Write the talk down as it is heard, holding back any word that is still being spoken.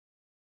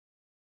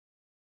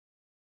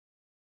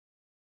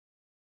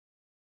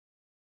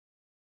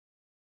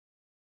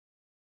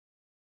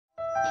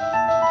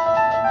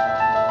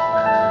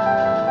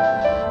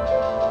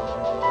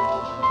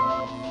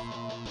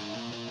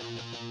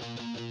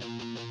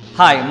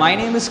Hi, my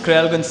name is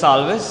Krehl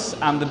Gonsalves.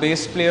 I'm the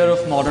bass player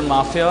of Modern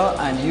Mafia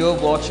and you're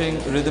watching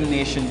Rhythm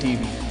Nation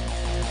TV.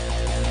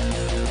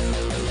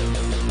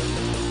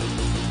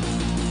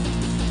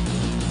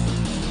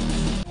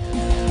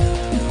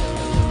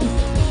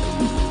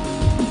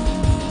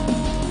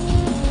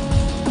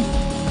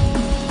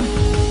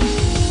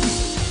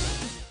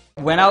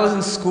 When I was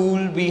in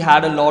school, we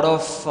had a lot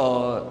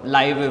of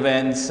live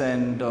events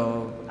and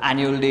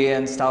annual day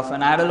and stuff,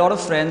 and I had a lot of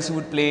friends who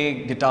would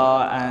play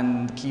guitar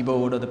and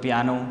keyboard or the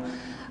piano,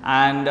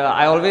 and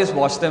I always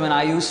watched them, and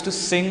I used to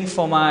sing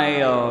for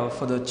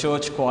for the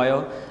church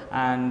choir,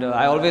 and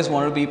I always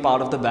wanted to be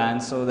part of the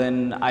band. So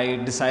then I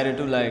decided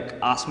to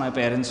ask my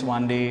parents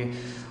one day,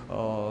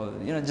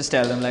 just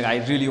tell them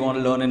I really want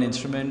to learn an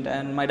instrument,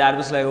 and my dad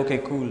was like, okay,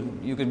 cool,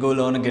 you could go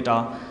learn a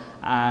guitar.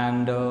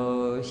 And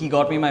he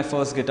got me my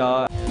first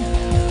guitar.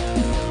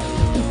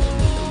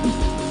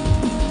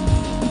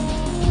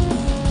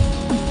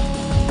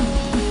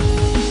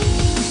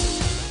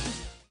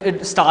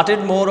 It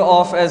started more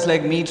off as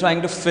me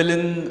trying to fill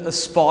in a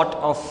spot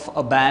of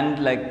a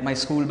band, like my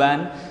school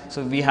band.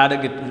 So we had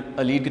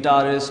a lead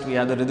guitarist, we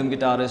had a rhythm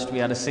guitarist, we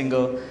had a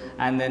singer,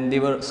 and then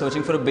they were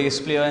searching for a bass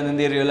player, and then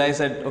they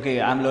realized that,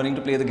 okay, I'm learning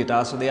to play the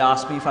guitar, so they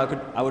asked me if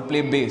I would play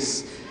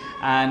bass.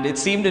 And it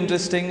seemed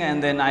interesting,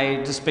 and then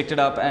I just picked it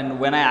up, and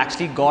when I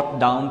actually got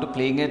down to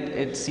playing it,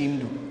 it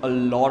seemed a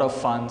lot of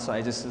fun. So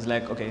I just was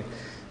like, okay,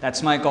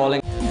 that's my calling.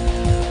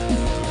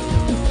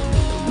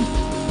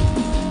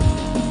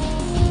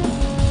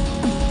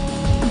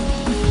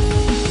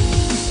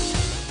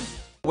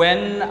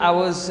 When I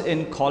was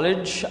in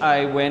college,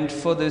 I went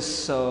for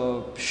this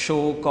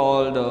show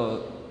called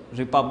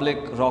Republic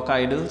Rock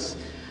Idols.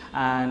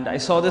 And I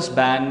saw this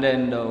band,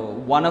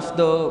 and one of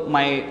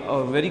my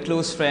very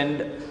close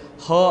friend,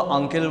 her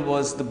uncle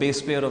was the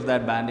bass player of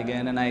that band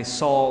again, and I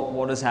saw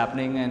what was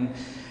happening, and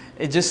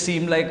it just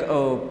seemed like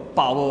a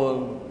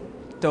power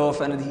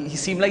turf, and he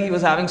seemed like he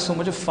was having so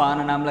much of fun,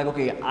 and I'm like,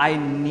 okay, I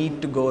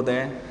need to go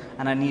there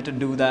and I need to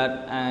do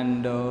that.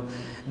 And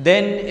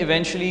then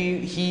eventually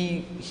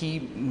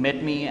he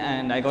met me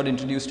and I got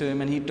introduced to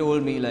him, and he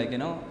told me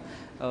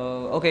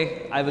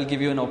okay, I will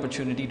give you an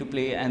opportunity to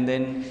play. And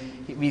then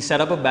we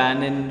set up a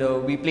band,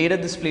 and we played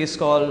at this place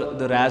called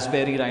the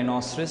Raspberry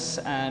Rhinoceros,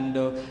 and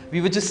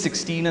we were just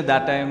 16 at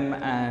that time,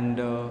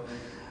 and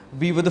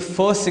we were the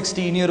first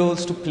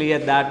 16-year-olds to play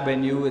at that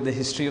venue, in the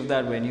history of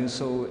that venue.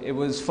 So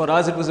for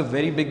us it was a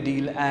very big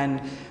deal,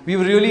 and we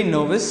were really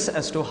nervous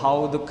as to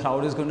how the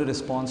crowd is going to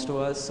respond to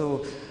us.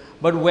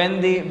 But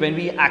when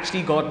we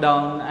actually got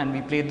down and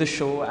we played the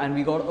show, and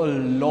we got a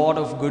lot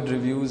of good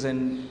reviews,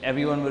 and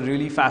everyone were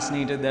really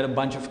fascinated that a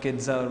bunch of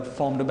kids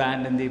formed a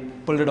band and they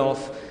pulled it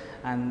off.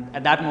 And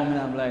at that moment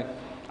I'm like,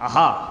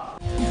 aha!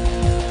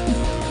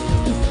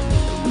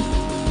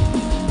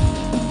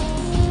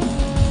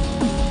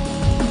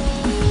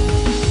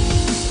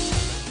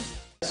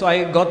 So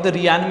I got the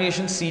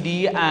Reanimation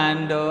CD,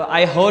 and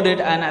I heard it,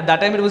 and at that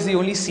time it was the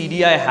only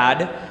CD I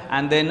had.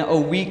 And then a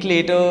week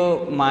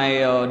later,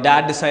 my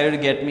dad decided to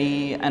get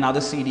me another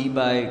CD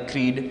by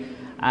Creed,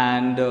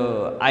 and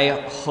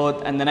I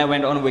heard, and then I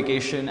went on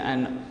vacation,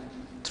 and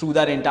through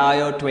that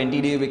entire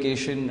 20-day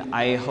vacation,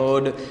 I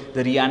heard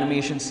the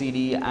Reanimation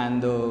CD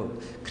and the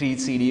Creed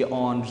CD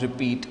on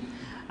repeat.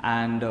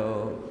 And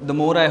the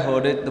more I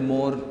heard it,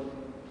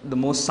 the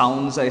more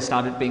sounds I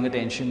started paying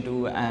attention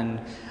to,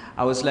 and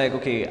I was like,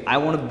 okay, I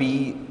want to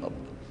be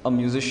a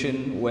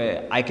musician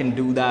where I can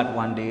do that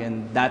one day,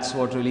 and that's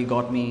what really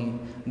got me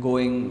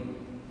going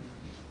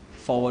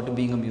forward to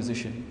being a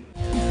musician.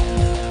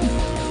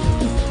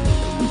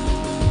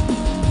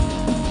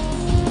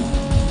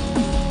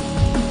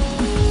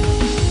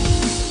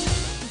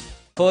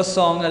 First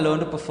song I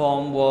learned to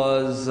perform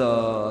was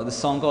the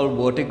song called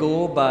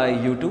Vertigo by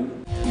U2.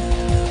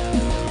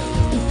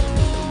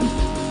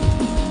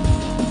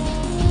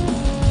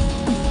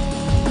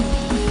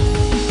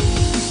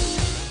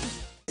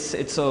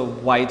 It's a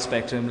wide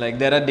spectrum.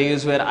 There are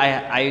days where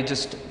I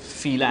just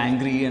feel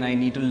angry and I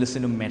need to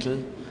listen to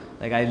metal.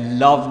 I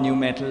love new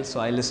metal, so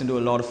I listen to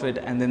a lot of it.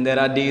 And then there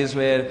are days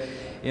where,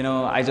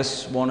 I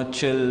just want to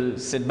chill,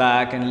 sit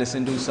back and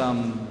listen to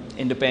some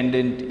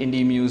independent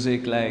indie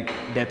music like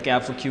Death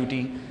Cab for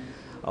Cutie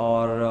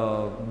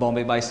or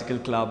Bombay Bicycle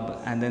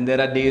Club. And then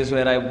there are days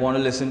where I want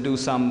to listen to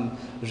some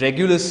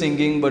regular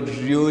singing but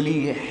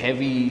really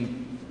heavy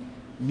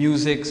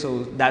music,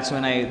 so that's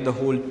when the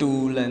whole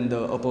Tool and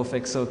the A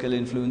Perfect Circle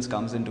influence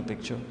comes into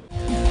picture.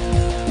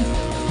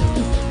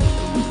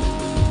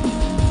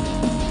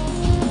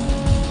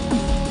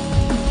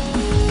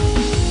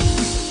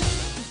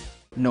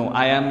 No,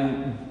 I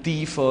am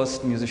the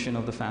first musician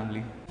of the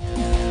family.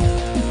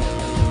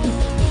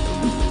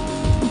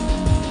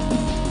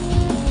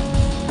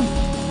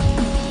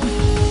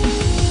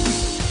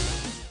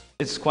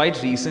 It's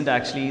quite recent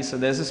actually. So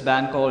there's this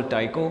band called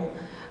Tycho,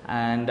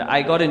 and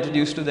I got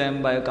introduced to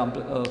them by a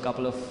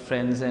couple of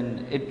friends,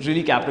 and it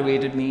really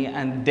captivated me.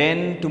 And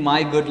then, to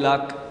my good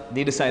luck,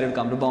 they decided to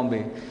come to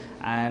Bombay,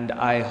 and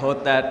I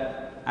heard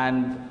that,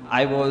 and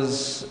I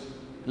was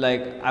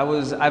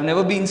I've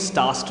never been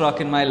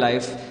starstruck in my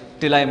life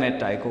till I met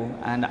Taiko.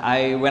 And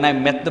when I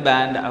met the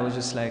band, I was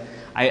just like,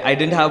 I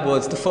didn't have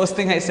words. The first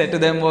thing I said to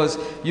them was,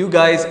 "You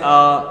guys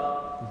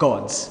are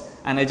gods."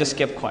 And I just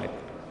kept quiet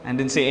and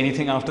didn't say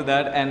anything after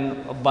that. And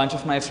a bunch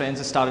of my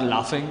friends started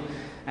laughing.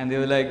 And they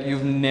were like,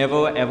 "You've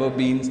never ever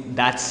been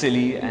that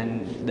silly,"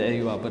 and there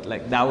you are. But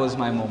like, that was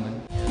my moment.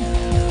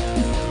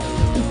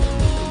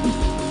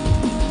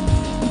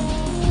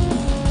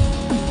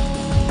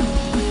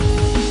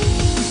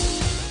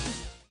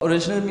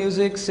 Original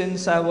music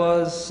since I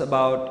was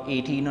about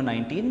 18 or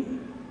 19.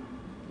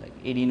 Like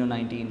 18 or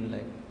 19.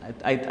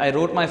 I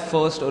wrote my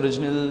first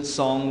original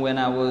song when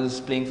I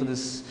was playing for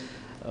this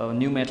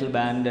new metal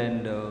band,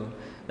 and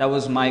that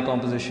was my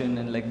composition,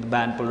 and like the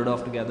band pulled it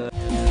off together.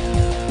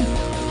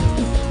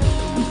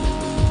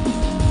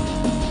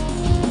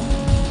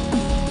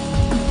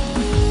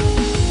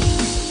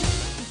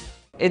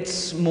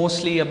 It's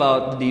mostly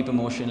about the deep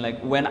emotion.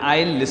 Like when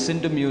I listen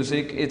to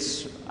music, it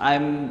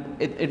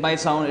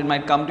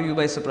might come to you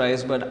by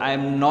surprise, but I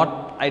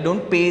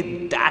don't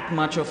pay that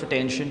much of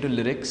attention to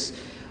lyrics.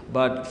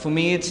 But for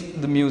me, it's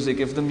the music.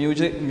 If the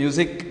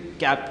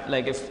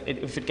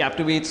if it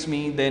captivates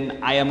me, then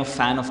I am a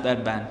fan of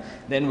that band.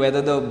 Then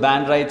whether the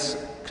band writes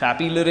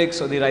crappy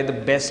lyrics or they write the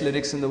best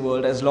lyrics in the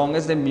world, as long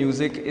as the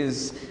music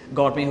is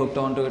got me hooked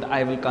onto it,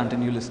 I will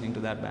continue listening to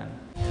that band.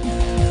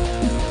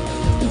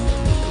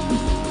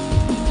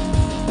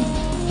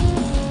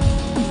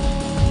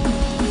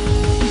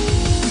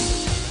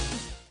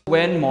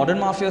 When Modern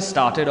Mafia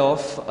started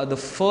off, the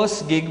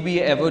first gig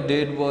we ever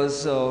did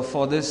was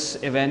for this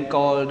event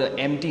called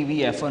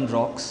MTV F1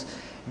 Rocks,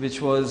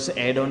 which was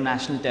aired on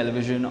national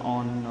television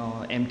on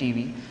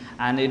MTV.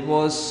 And it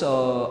was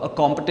a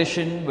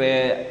competition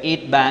where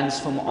 8 bands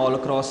from all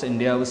across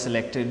India were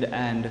selected,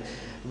 and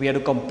we had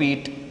to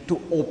compete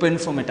to open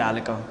for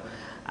Metallica.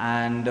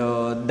 And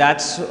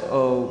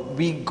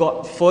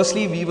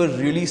firstly we were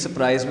really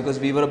surprised because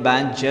we were a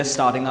band just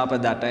starting up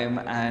at that time,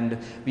 and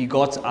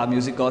our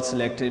music got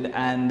selected,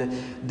 and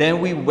then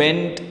we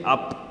went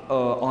up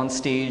on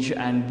stage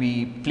and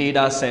we played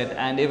our set.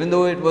 And even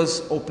though it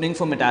was opening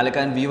for Metallica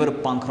and we were a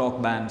punk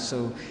rock band,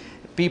 so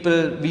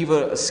we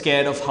were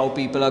scared of how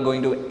people are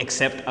going to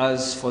accept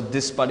us for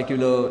this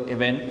particular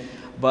event.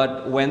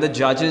 But when the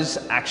judges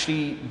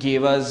actually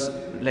gave us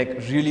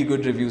like really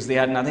good reviews, they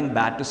had nothing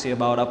bad to say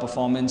about our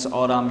performance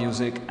or our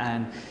music,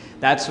 and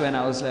that's when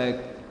I was like,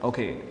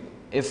 okay,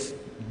 if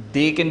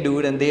they can do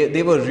it, and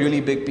they were really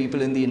big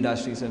people in the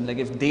industry, so I'm like,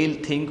 if they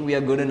think we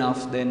are good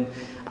enough, then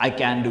I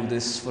can do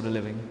this for a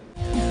living.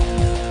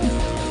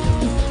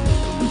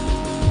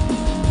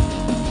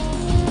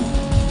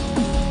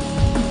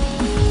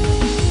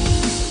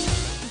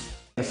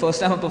 The first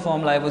time I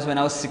performed live was when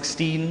I was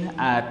 16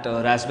 at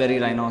Raspberry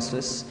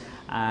Rhinoceros,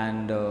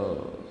 and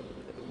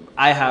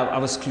I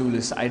was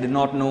clueless. I did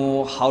not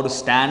know how to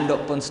stand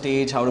up on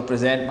stage, how to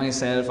present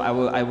myself.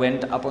 I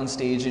went up on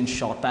stage in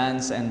short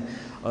pants and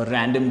a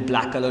random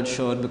black colored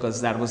shirt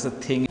because that was the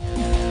thing.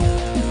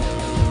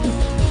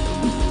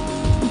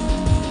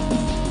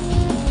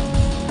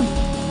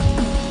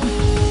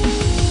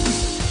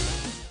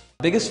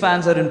 Biggest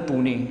fans are in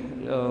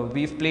Pune.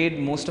 We've played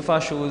most of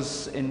our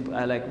shows in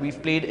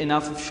we've played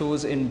enough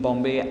shows in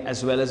Bombay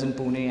as well as in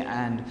Pune,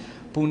 and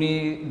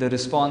Pune, the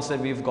response that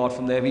we've got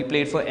from there, we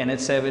played for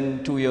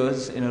NH7 2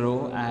 years in a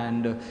row,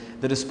 and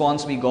the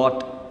response we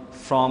got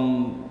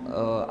from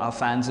our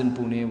fans in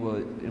Pune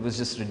it was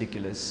just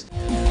ridiculous.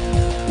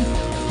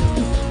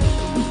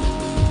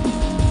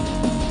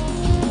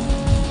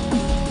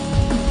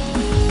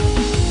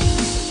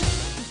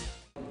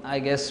 I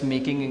guess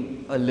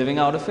making a living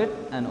out of it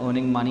and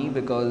earning money,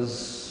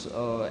 because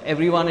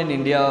everyone in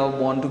India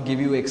want to give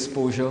you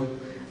exposure,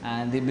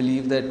 and they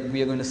believe that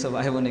we are going to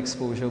survive on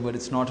exposure, but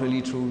it's not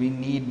really true. We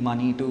need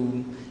money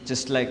to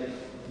just like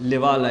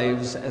live our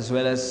lives as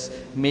well as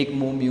make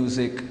more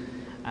music,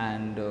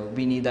 and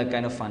we need that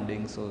kind of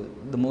funding. So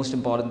the most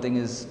important thing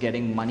is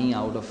getting money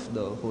out of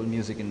the whole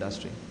music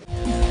industry.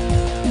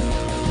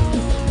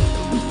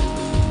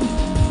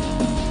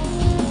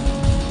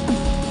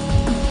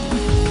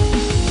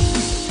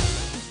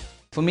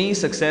 For me,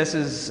 success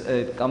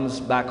it comes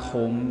back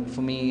home.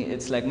 For me,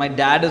 it's like my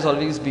dad has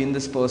always been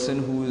this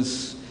person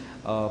who's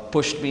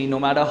pushed me. No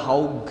matter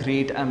how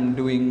great I'm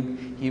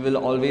doing, he will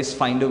always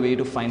find a way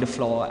to find a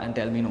flaw and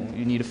tell me, no,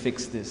 you need to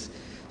fix this.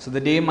 So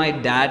the day my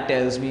dad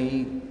tells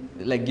me,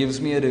 like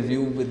gives me a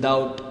review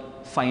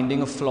without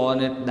finding a flaw in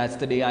it, that's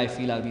the day I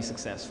feel I'll be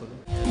successful.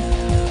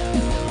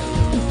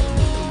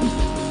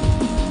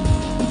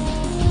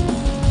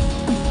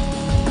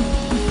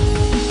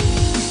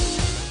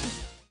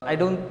 I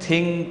don't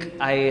think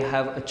I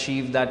have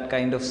achieved that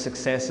kind of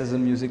success as a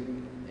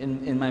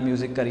in my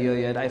music career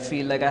yet. I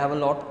feel like I have a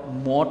lot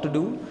more to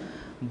do,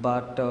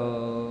 but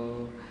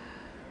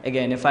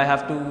again, if I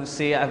have to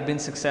say I've been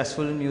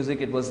successful in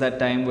music, it was that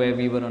time where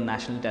we were on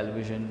national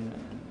television,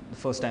 the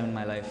first time in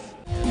my life.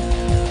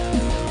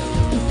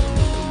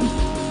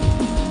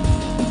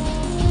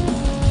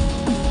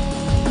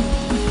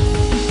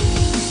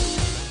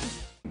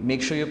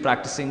 make sure you're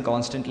practicing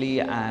constantly,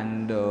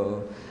 and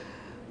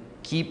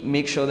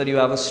make sure that you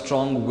have a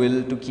strong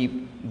will to keep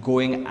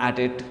going at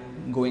it,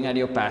 going at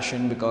your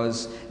passion,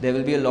 because there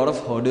will be a lot of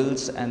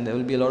hurdles and there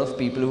will be a lot of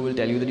people who will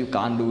tell you that you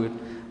can't do it,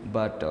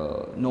 but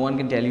no one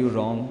can tell you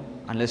wrong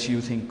unless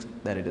you think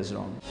that it is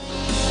wrong.